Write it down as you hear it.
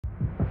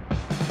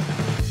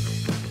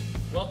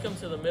Welcome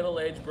to the Middle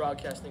Age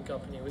Broadcasting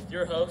Company with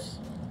your hosts,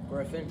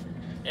 Griffin.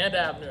 and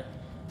Abner.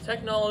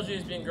 Technology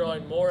has been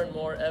growing more and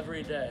more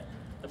every day.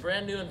 The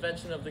brand new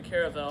invention of the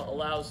Caravel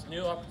allows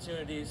new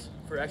opportunities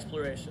for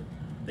exploration.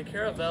 The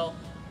Caravel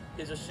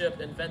is a ship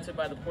invented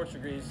by the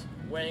Portuguese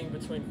weighing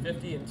between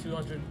 50 and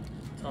 200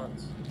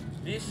 tons.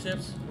 These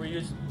ships were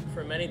used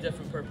for many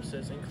different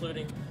purposes,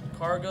 including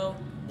cargo,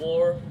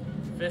 war,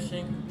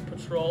 fishing,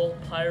 patrol,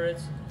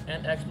 pirates,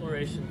 and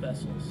exploration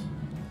vessels.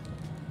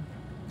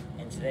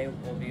 And today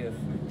we'll be with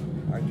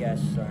our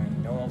guest,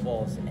 starring Noah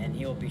Bowles, and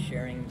he will be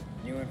sharing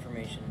new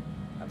information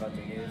about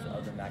the news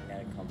of the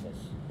magnetic compass.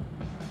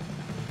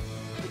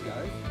 Hey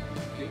guys,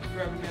 thanks for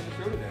having me on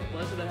the show today.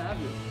 Pleasure to have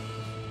you.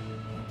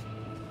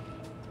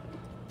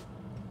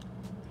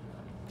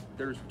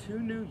 There's two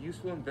new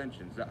useful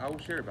inventions that I will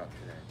share about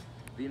today.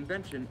 The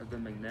invention of the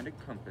magnetic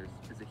compass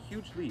is a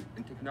huge leap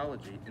in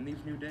technology in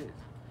these new days.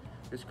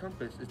 This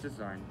compass is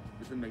designed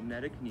with a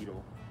magnetic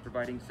needle,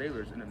 providing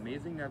sailors an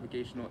amazing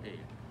navigational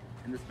aid.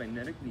 And this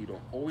magnetic needle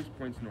always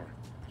points north,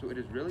 so it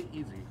is really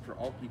easy for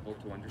all people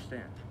to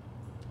understand.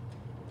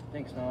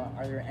 Thanks, Noah.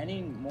 Are there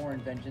any more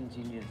inventions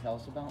you need to tell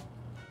us about?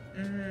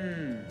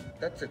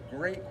 That's a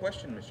great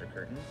question, Mr.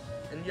 Curtin.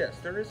 And yes,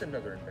 there is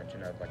another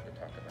invention I'd like to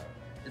talk about.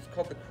 It's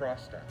called the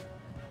cross staff,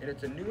 and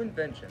it's a new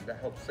invention that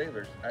helps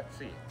sailors at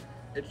sea.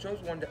 It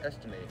shows one to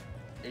estimate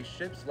a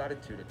ship's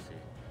latitude at sea,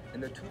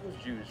 and the tool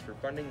is used for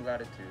finding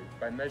latitude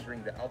by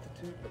measuring the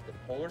altitude of the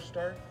polar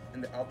star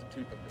and the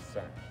altitude of the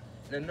sun.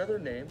 And another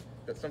name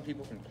that some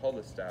people can call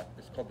this staff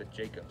is called the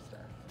Jacob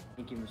staff.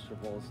 Thank you,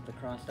 Mr. Bowles. The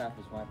cross staff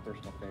is my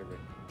personal favorite.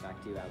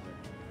 Back to you,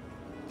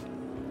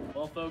 Abner.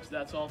 Well, folks,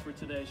 that's all for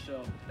today's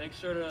show. Make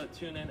sure to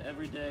tune in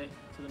every day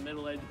to the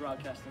Middle Age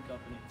Broadcasting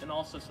Company and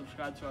also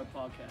subscribe to our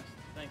podcast.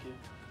 Thank you.